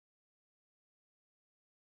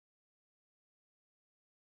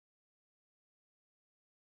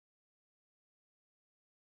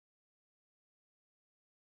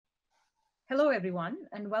Hello, everyone,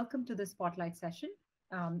 and welcome to this spotlight session.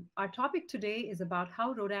 Our topic today is about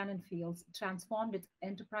how Rodan and Fields transformed its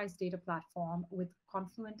enterprise data platform with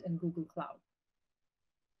Confluent and Google Cloud.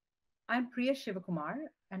 I'm Priya Shivakumar,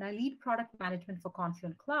 and I lead product management for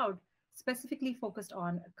Confluent Cloud, specifically focused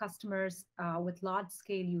on customers with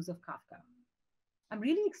large-scale use of Kafka. I'm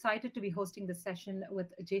really excited to be hosting this session with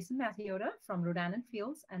Jason Mattioda from Rodan and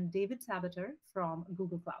Fields and David Sabater from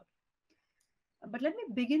Google Cloud. But let me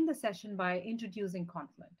begin the session by introducing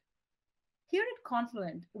Confluent. Here at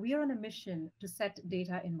Confluent, we are on a mission to set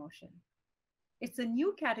data in motion. It's a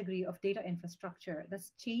new category of data infrastructure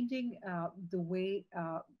that's changing the way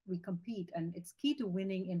we compete, and it's key to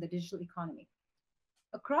winning in the digital economy.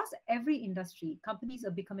 Across every industry, companies are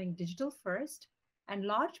becoming digital first, and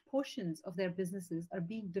large portions of their businesses are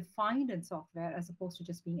being defined in software as opposed to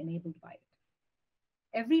just being enabled by it.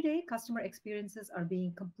 Every day, customer experiences are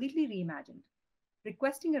being completely reimagined.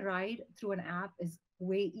 Requesting a ride through an app is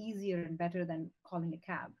way easier and better than calling a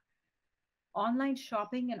cab. Online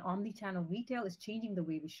shopping and omni-channel retail is changing the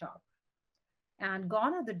way we shop. And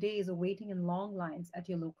gone are the days of waiting in long lines at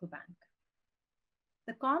your local bank.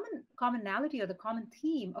 The commonality or the common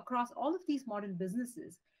theme across all of these modern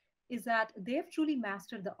businesses is that they've truly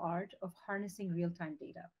mastered the art of harnessing real-time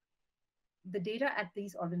data. The data at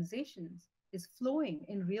these organizations is flowing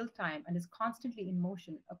in real time and is constantly in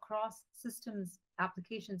motion across systems,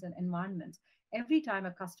 applications, and environments every time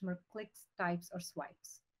a customer clicks, types, or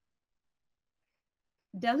swipes.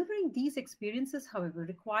 Delivering these experiences, however,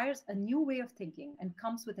 requires a new way of thinking and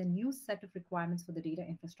comes with a new set of requirements for the data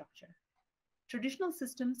infrastructure. Traditional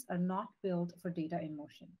systems are not built for data in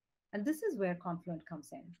motion, and this is where Confluent comes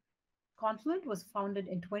in. Confluent was founded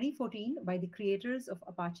in 2014 by the creators of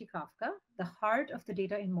Apache Kafka, the heart of the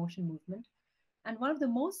data in motion movement, and one of the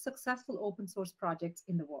most successful open source projects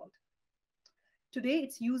in the world. Today,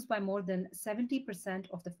 it's used by more than 70%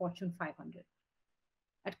 of the Fortune 500.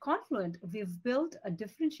 At Confluent, we've built a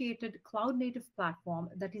differentiated cloud-native platform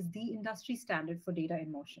that is the industry standard for data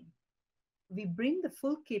in motion. We bring the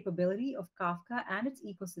full capability of Kafka and its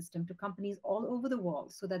ecosystem to companies all over the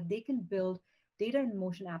world so that they can build data in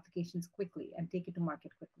motion applications quickly and take it to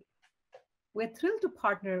market quickly. We're thrilled to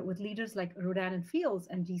partner with leaders like Rodan and Fields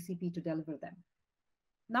and GCP to deliver them.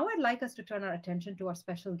 Now I'd like us to turn our attention to our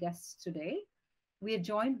special guests today. We are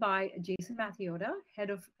joined by Jason Mattioda, Head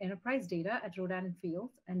of Enterprise Data at Rodan and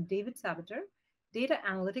Fields, and David Sabater, Data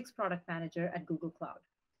Analytics Product Manager at Google Cloud.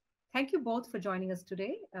 Thank you both for joining us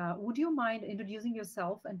today. Would you mind introducing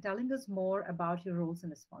yourself and telling us more about your roles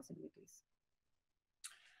and responsibilities?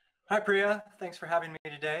 Hi, Priya. Thanks for having me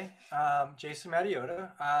today. Jason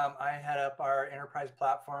Mattioda. I head up our enterprise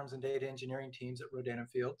platforms and data engineering teams at Rodan and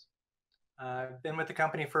Fields. I've been with the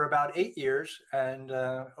company for about 8 years and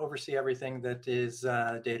oversee everything that is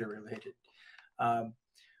data related.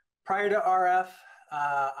 Prior to RF,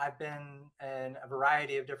 I've been in a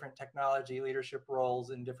variety of different technology leadership roles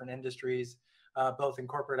in different industries, both in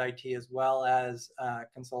corporate IT as well as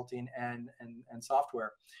consulting and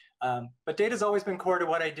software. But data's always been core to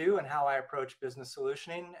what I do and how I approach business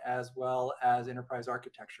solutioning as well as enterprise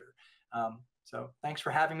architecture. So thanks for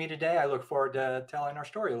having me today. I look forward to telling our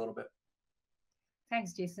story a little bit.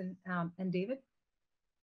 Thanks, Jason. And David?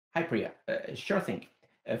 Hi, Priya. Sure thing.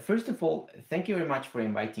 First of all, thank you very much for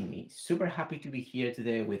inviting me. Super happy to be here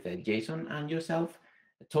today with Jason and yourself,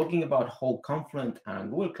 talking about how Confluent and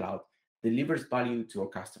Google Cloud delivers value to our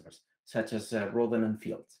customers, such as Rodan and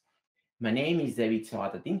Fields. My name is David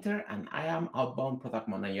Sabater Dinter, and I am Outbound Product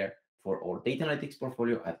Manager for our data analytics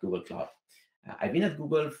portfolio at Google Cloud. I've been at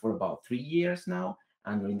Google for about 3 years now,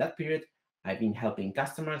 and during that period, I've been helping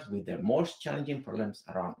customers with their most challenging problems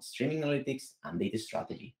around streaming analytics and data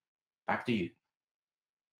strategy. Back to you.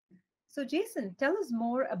 So Jason, tell us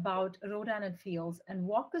more about Rodan and Fields and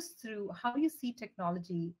walk us through how you see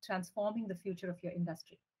technology transforming the future of your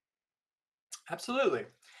industry. Absolutely.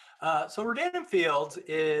 So Rodan and Fields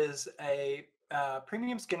is a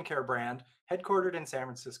premium skincare brand headquartered in San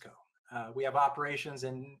Francisco. We have operations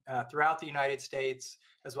throughout the United States,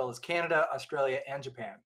 as well as Canada, Australia, and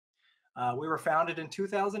Japan. We were founded in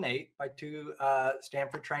 2008 by two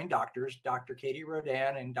Stanford-trained doctors, Dr. Katie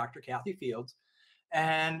Rodan and Dr. Kathy Fields.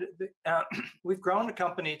 And we've grown the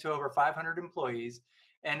company to over 500 employees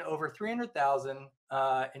and over 300,000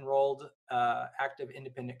 enrolled active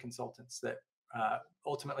independent consultants that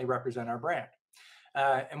ultimately represent our brand.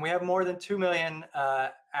 And we have more than 2 million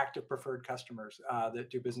active preferred customers that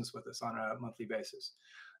do business with us on a monthly basis.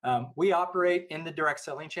 We operate in the direct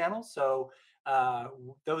selling channel. So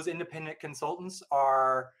those independent consultants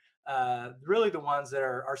are really the ones that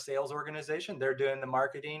are our sales organization. They're doing the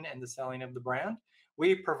marketing and the selling of the brand.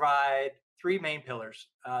 We provide three main pillars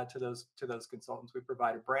to those consultants. We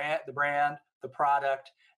provide the brand, the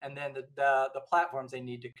product, and then the platforms they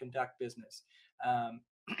need to conduct business.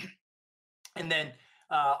 And then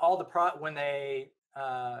when they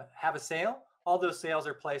have a sale, all those sales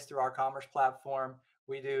are placed through our commerce platform.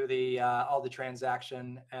 We do all the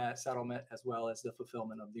transaction settlement as well as the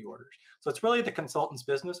fulfillment of the orders. So it's really the consultant's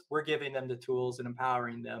business. We're giving them the tools and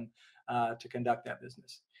empowering them to conduct that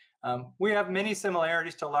business. We have many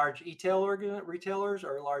similarities to large retailers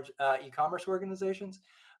or large e-commerce organizations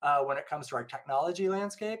when it comes to our technology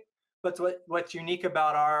landscape. But what's unique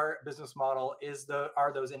about our business model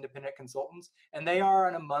are those independent consultants, and they are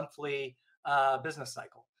on a monthly business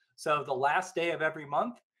cycle. So the last day of every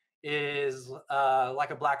month is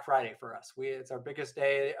like a Black Friday for us. It's our biggest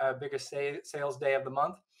day, sales day of the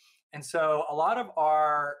month. And so a lot of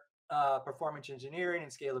our performance engineering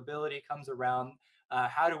and scalability comes around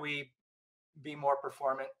how do we be more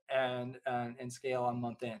performant and scale on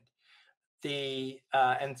month end.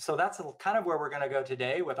 And so that's kind of where we're going to go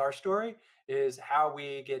today with our story, is how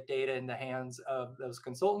we get data in the hands of those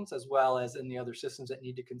consultants as well as in the other systems that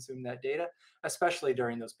need to consume that data, especially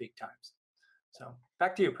during those peak times. So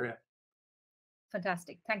back to you, Priya.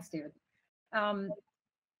 Fantastic. Thanks, David.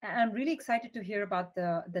 I'm really excited to hear about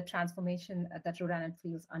the transformation that Rodan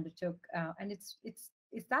Fields undertook. And it's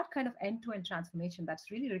that kind of end-to-end transformation that's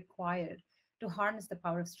really required to harness the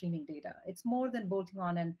power of streaming data. It's more than bolting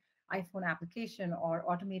on an iPhone application or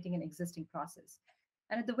automating an existing process.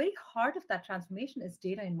 And at the very heart of that transformation is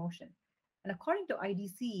data in motion. And according to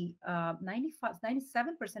IDC,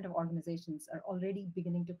 97% of organizations are already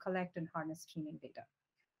beginning to collect and harness streaming data.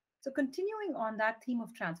 So continuing on that theme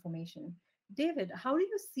of transformation, David, how do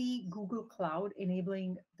you see Google Cloud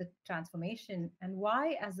enabling the transformation, and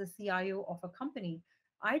why, as the CIO of a company,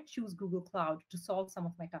 I choose Google Cloud to solve some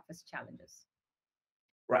of my toughest challenges?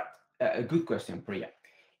 Right. A good question, Priya.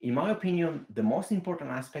 In my opinion, the most important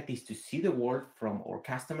aspect is to see the world from our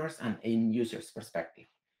customers and end users' perspective.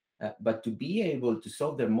 But to be able to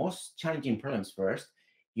solve their most challenging problems first,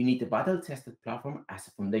 you need a battle-tested platform as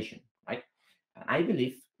a foundation, right? And I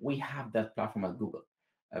believe we have that platform at Google,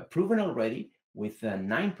 proven already with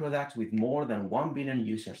 9 products with more than 1 billion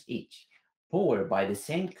users each, powered by the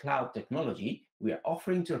same cloud technology we are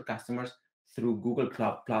offering to our customers through Google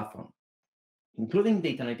Cloud Platform, including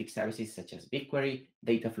data analytics services such as BigQuery,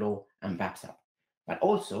 Dataflow, and BabSap, but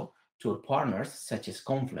also to our partners such as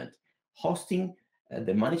Confluent, hosting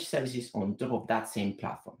the managed services on top of that same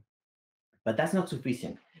platform. But that's not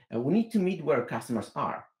sufficient. We need to meet where customers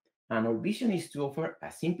are, and our vision is to offer a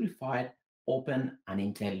simplified, open, and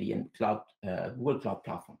intelligent Google Cloud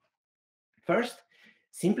Platform. First,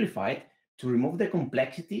 simplified to remove the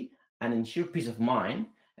complexity and ensure peace of mind.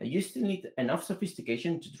 You still need enough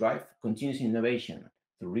sophistication to drive continuous innovation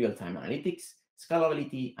through real-time analytics,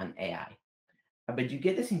 scalability, and AI. But you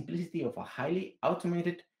get the simplicity of a highly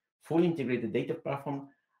automated, fully integrated data platform,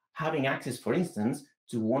 having access, for instance,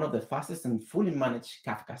 to one of the fastest and fully managed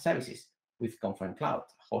Kafka services with Confluent Cloud,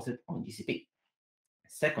 hosted on GCP.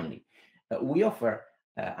 Secondly, we offer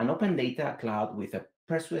an open data cloud with a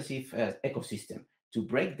persuasive ecosystem to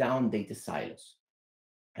break down data silos,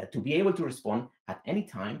 to be able to respond at any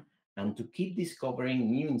time and to keep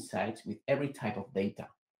discovering new insights with every type of data,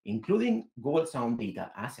 including Google's own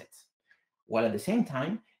data assets, while at the same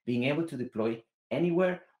time being able to deploy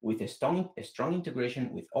anywhere with a strong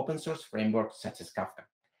integration with open source frameworks such as Kafka.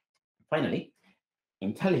 Finally,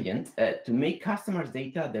 intelligent to make customers'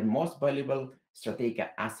 data their most valuable strategic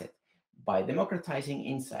asset by democratizing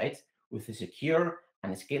insights with a secure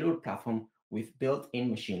and scalable platform with built-in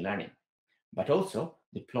machine learning, but also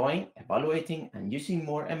deploying, evaluating, and using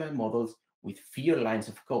more ML models with fewer lines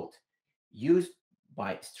of code, used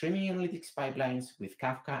by streaming analytics pipelines with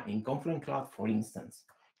Kafka in Confluent Cloud, for instance.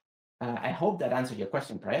 I hope that answered your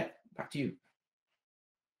question, Priya. Back to you.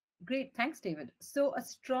 Great, thanks, David. So a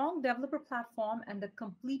strong developer platform and a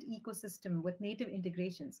complete ecosystem with native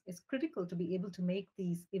integrations is critical to be able to make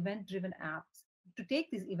these event-driven apps, to take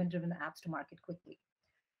these event-driven apps to market quickly.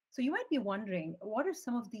 So you might be wondering, what are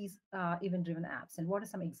some of these event-driven apps, and what are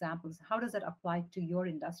some examples? How does that apply to your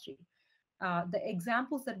industry? The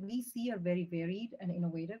examples that we see are very varied and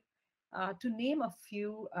innovative. To name a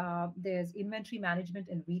few, there's inventory management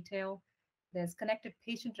in retail, there's connected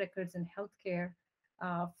patient records in healthcare,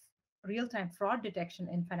 real-time fraud detection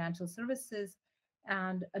in financial services,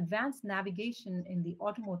 and advanced navigation in the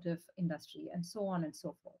automotive industry, and so on and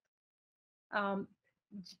so forth.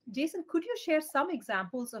 Jason, could you share some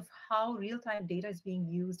examples of how real-time data is being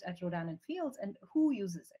used at Rodan Fields and who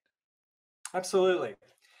uses it? Absolutely.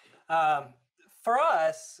 For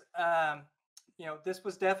us, this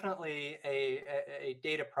was definitely a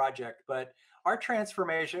data project, but our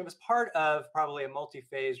transformation, it was part of probably a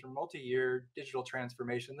multi-phase or multi-year digital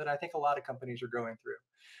transformation that I think a lot of companies are going through.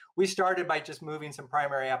 We started by just moving some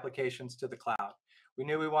primary applications to the cloud. We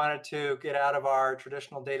knew we wanted to get out of our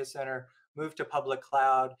traditional data center, move to public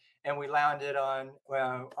cloud, and we landed on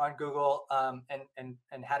Google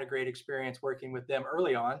and had a great experience working with them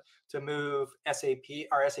early on to move our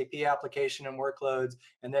SAP application and workloads,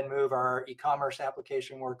 and then move our e-commerce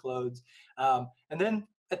application workloads. And then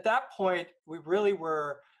at that point, we really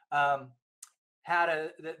were the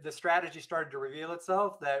strategy started to reveal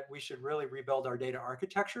itself that we should really rebuild our data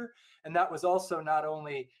architecture, and that was also not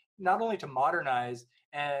only to modernize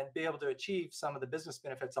and be able to achieve some of the business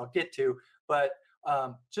benefits I'll get to, but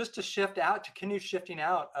just to continue shifting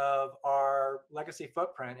out of our legacy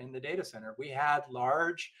footprint in the data center. We had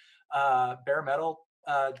large bare metal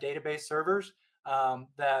database servers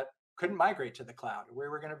that couldn't migrate to the cloud. It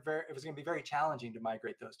was going to be very challenging to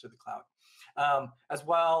migrate those to the cloud, as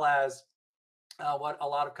well as what a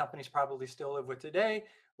lot of companies probably still live with today,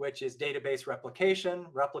 which is database replication,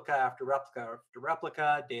 replica after replica after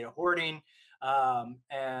replica, data hoarding,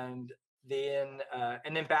 and then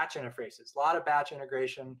batch interfaces. A lot of batch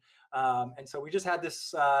integration, and so we just had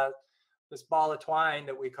this ball of twine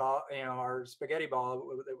that we call, our spaghetti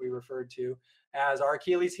ball that we referred to as our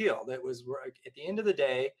Achilles heel. That was, at the end of the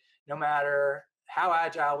day, no matter how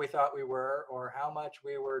agile we thought we were or how much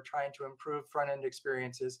we were trying to improve front-end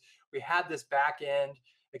experiences, we had this back-end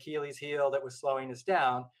Achilles heel that was slowing us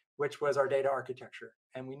down, which was our data architecture.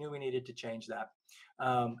 And we knew we needed to change that.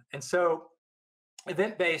 And so an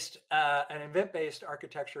event-based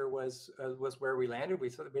architecture was where we landed. We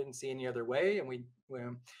didn't see any other way, and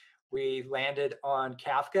we landed on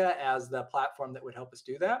Kafka as the platform that would help us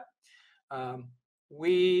do that.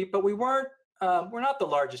 But we're not the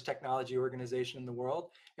largest technology organization in the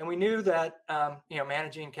world, and we knew that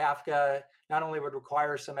managing Kafka not only would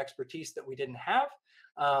require some expertise that we didn't have,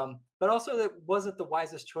 but also that wasn't the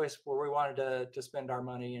wisest choice where we wanted to spend our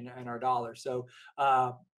money and our dollars. So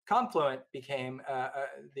Confluent became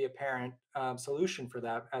the apparent solution for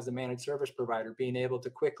that as a managed service provider, being able to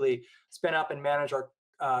quickly spin up and manage our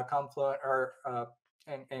Confluent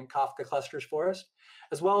and Kafka clusters for us,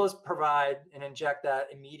 as well as provide and inject that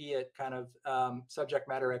immediate kind of subject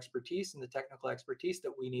matter expertise and the technical expertise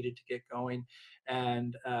that we needed to get going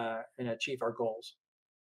and achieve our goals.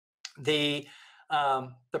 The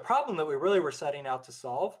problem that we really were setting out to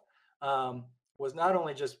solve was not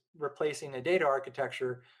only just replacing a data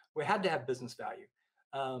architecture, we had to have business value.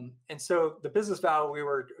 And so the business value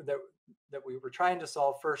that we were trying to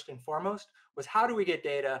solve first and foremost was, how do we get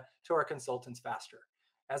data to our consultants faster?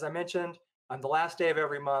 As I mentioned, on the last day of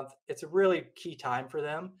every month, it's a really key time for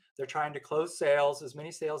them. They're trying to close sales, as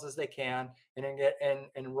many sales as they can, and then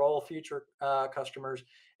enroll future customers.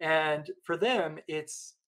 And for them,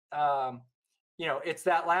 it's it's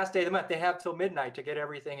that last day of the month. They have till midnight to get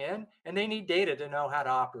everything in, and they need data to know how to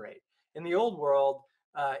operate. In the old world,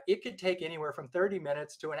 it could take anywhere from 30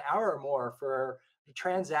 minutes to an hour or more for a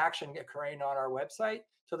transaction occurring on our website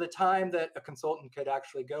to the time that a consultant could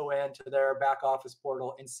actually go into their back office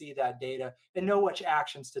portal and see that data and know which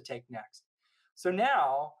actions to take next. So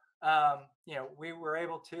now, we were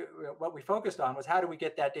able to, what we focused on was, how do we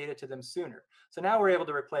get that data to them sooner? So now we're able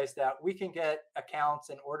to replace that. We can get accounts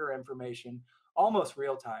and order information almost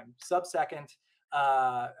real time, sub-second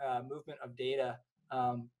movement of data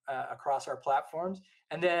across our platforms.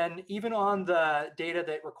 And then even on the data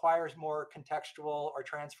that requires more contextual or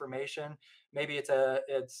transformation, maybe it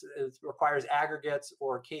requires aggregates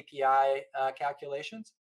or KPI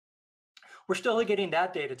calculations, we're still getting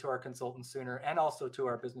that data to our consultants sooner, and also to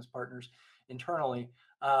our business partners internally,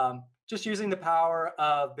 just using the power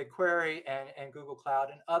of BigQuery and Google Cloud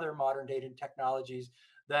and other modern data technologies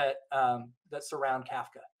that surround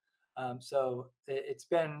Kafka. So it's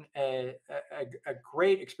been a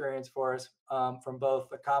great experience for us from both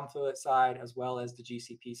the Confluent side as well as the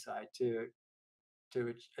GCP side to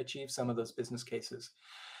achieve some of those business cases.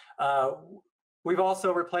 We've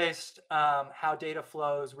also replaced how data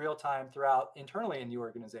flows real time throughout internally in the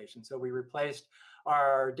organization. So we replaced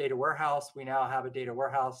our data warehouse. We now have a data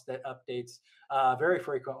warehouse that updates very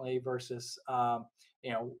frequently versus a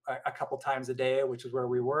couple times a day, which is where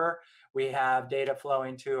we were. We have data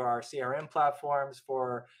flowing to our CRM platforms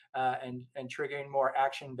for and triggering more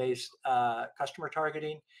action-based customer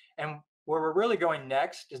targeting. And where we're really going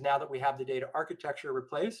next is, now that we have the data architecture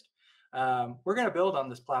replaced, we're going to build on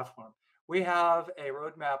this platform. We have a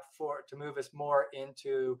roadmap to move us more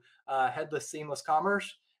into headless, seamless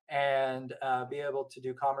commerce and be able to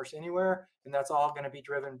do commerce anywhere. And that's all going to be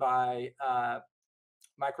driven by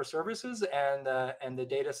microservices and the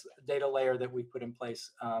data layer that we put in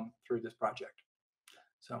place through this project.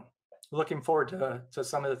 So looking forward to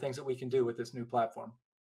some of the things that we can do with this new platform.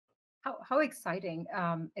 How exciting,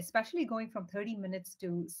 especially going from 30 minutes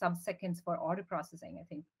to some seconds for order processing. I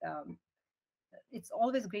think it's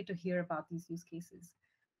always great to hear about these use cases.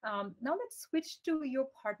 Now let's switch to your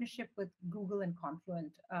partnership with Google and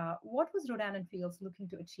Confluent. What was Rodan and Fields looking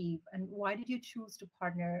to achieve, and why did you choose to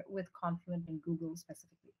partner with Confluent and Google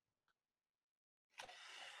specifically?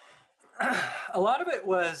 A lot of it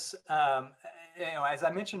was, as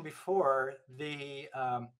I mentioned before,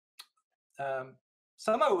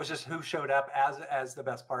 some of it was just who showed up as the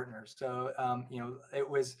best partners. So it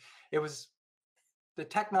was the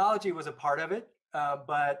technology was a part of it,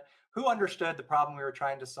 but who understood the problem we were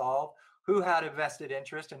trying to solve, who had a vested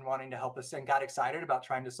interest in wanting to help us and got excited about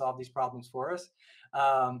trying to solve these problems for us.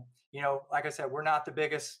 Like I said, we're not the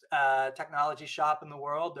biggest technology shop in the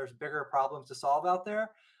world. There's bigger problems to solve out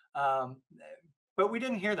there. But we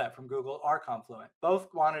didn't hear that from Google or Confluent.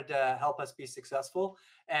 Both wanted to help us be successful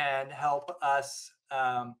and help us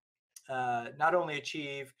not only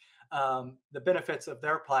achieve the benefits of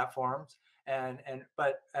their platforms,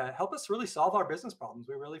 but help us really solve our business problems.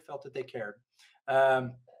 We really felt that they cared.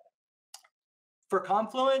 For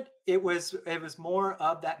Confluent, it was more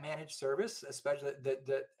of that managed service, especially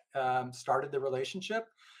that started the relationship.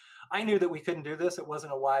 I knew that we couldn't do this. It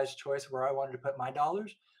wasn't a wise choice where I wanted to put my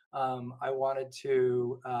dollars. I wanted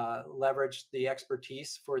to leverage the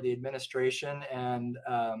expertise for the administration and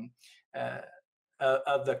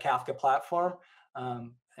of the Kafka platform.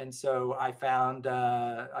 And so I found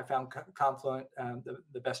Confluent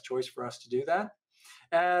the best choice for us to do that.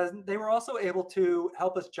 And they were also able to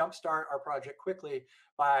help us jumpstart our project quickly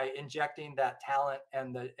by injecting that talent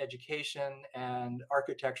and the education and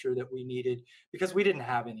architecture that we needed, because we didn't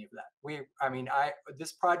have any of that.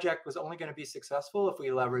 This project was only going to be successful if we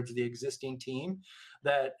leveraged the existing team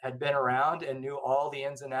that had been around and knew all the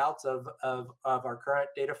ins and outs of our current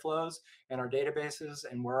data flows and our databases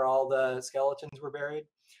and where all the skeletons were buried.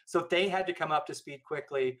 So they had to come up to speed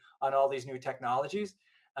quickly on all these new technologies.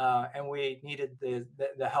 And we needed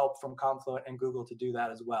the help from Confluent and Google to do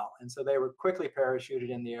that as well. And so they were quickly parachuted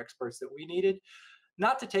in the experts that we needed,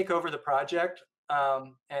 not to take over the project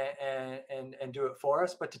and do it for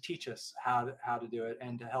us, but to teach us how to do it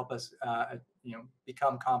and to help us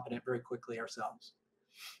become competent very quickly ourselves.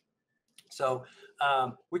 So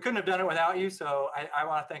we couldn't have done it without you. So I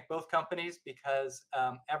want to thank both companies, because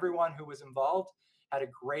everyone who was involved had a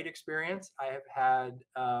great experience. I have had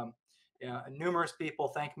numerous people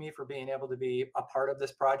thank me for being able to be a part of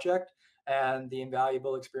this project and the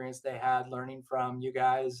invaluable experience they had learning from you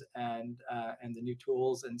guys and the new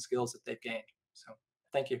tools and skills that they've gained. So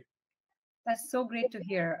thank you. That's so great to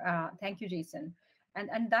hear. Thank you, Jason.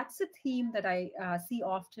 And that's a theme that I see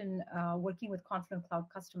often working with Confluent Cloud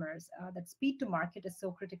customers, that speed to market is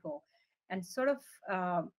so critical. And sort of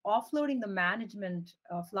offloading the management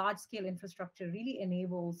of large-scale infrastructure really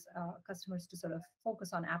enables customers to sort of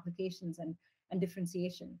focus on applications and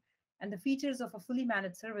differentiation. And the features of a fully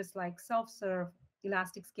managed service like self-serve,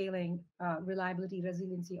 elastic scaling, reliability,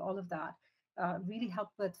 resiliency, all of that really help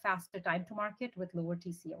with faster time to market with lower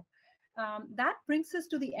TCO. That brings us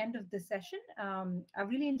to the end of this session. I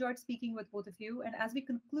really enjoyed speaking with both of you. And as we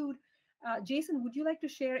conclude, Jason, would you like to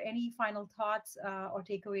share any final thoughts or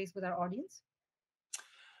takeaways with our audience?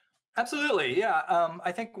 Absolutely, yeah.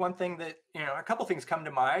 I think one thing that, a couple things come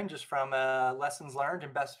to mind just from lessons learned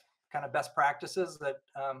and best practices that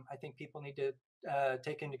I think people need to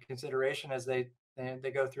take into consideration as they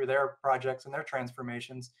go through their projects and their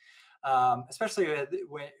transformations, especially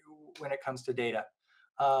when it comes to data.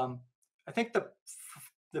 I think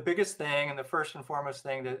the biggest thing and the first and foremost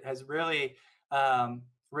thing that has really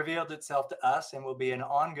revealed itself to us and will be an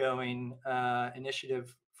ongoing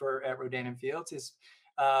initiative at Rodan Fields is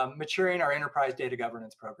maturing our enterprise data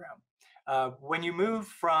governance program. When you move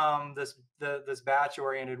from this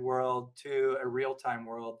batch-oriented world to a real-time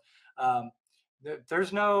world,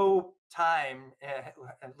 there's no time,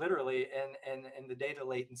 literally, in the data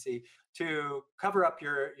latency to cover up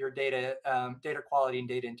your data quality and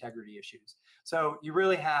data integrity issues. So you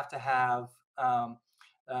really have to have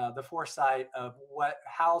the foresight of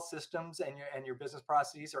how systems and your business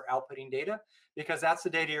processes are outputting data, because that's the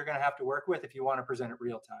data you're going to have to work with if you want to present it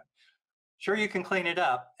real time. Sure, you can clean it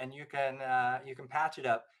up and you can patch it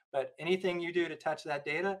up, but anything you do to touch that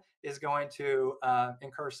data is going to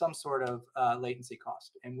incur some sort of latency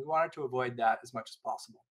cost, and we wanted to avoid that as much as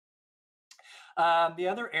possible. The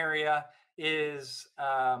other area is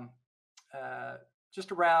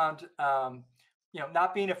just around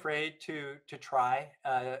not being afraid to try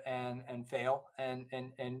and fail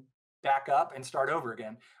and back up and start over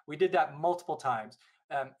again. We did that multiple times.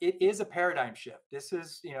 It is a paradigm shift. This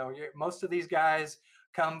is, most of these guys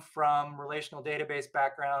come from relational database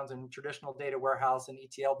backgrounds and traditional data warehouse and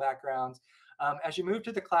ETL backgrounds. As you move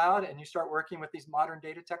to the cloud and you start working with these modern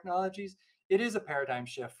data technologies, it is a paradigm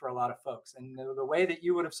shift for a lot of folks. And the way that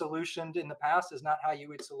you would have solutioned in the past is not how you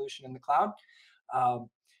would solution in the cloud.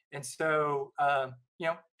 And so,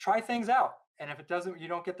 try things out. And if it doesn't, you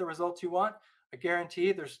don't get the results you want, I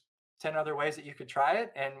guarantee there's 10 other ways that you could try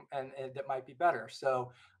it and that might be better.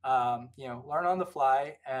 So, learn on the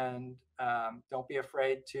fly and don't be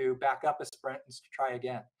afraid to back up a sprint and try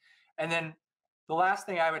again. And then the last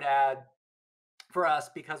thing I would add for us,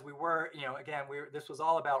 because we were, again, this was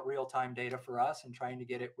all about real-time data for us and trying to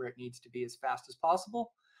get it where it needs to be as fast as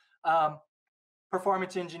possible.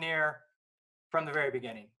 Performance engineer from the very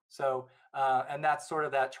beginning. So, and that's sort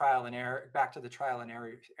of that trial and error, back to the trial and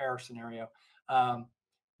error scenario. In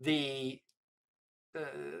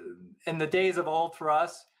the days of old for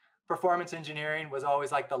us, performance engineering was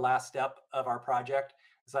always like the last step of our project.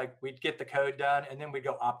 It's like we'd get the code done and then we'd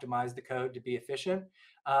go optimize the code to be efficient.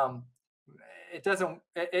 You're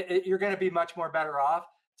going to be much more better off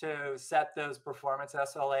to set those performance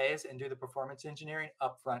SLAs and do the performance engineering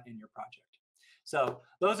upfront in your project. So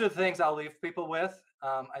those are the things I'll leave people with.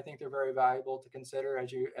 I think they're very valuable to consider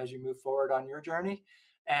as you move forward on your journey.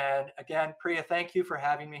 And again, Priya, thank you for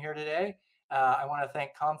having me here today. I want to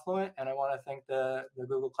thank Confluent and I want to thank the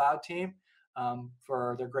Google Cloud team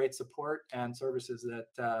for their great support and services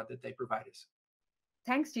that they provide us.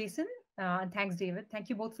 Thanks, Jason, and thanks, David. Thank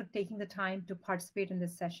you both for taking the time to participate in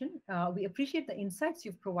this session. We appreciate the insights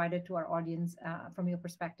you've provided to our audience from your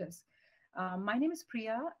perspectives. My name is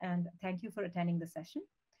Priya, and thank you for attending the session.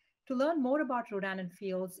 To learn more about Rodan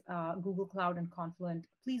Fields, Google Cloud, and Confluent,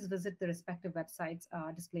 please visit the respective websites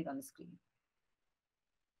displayed on the screen.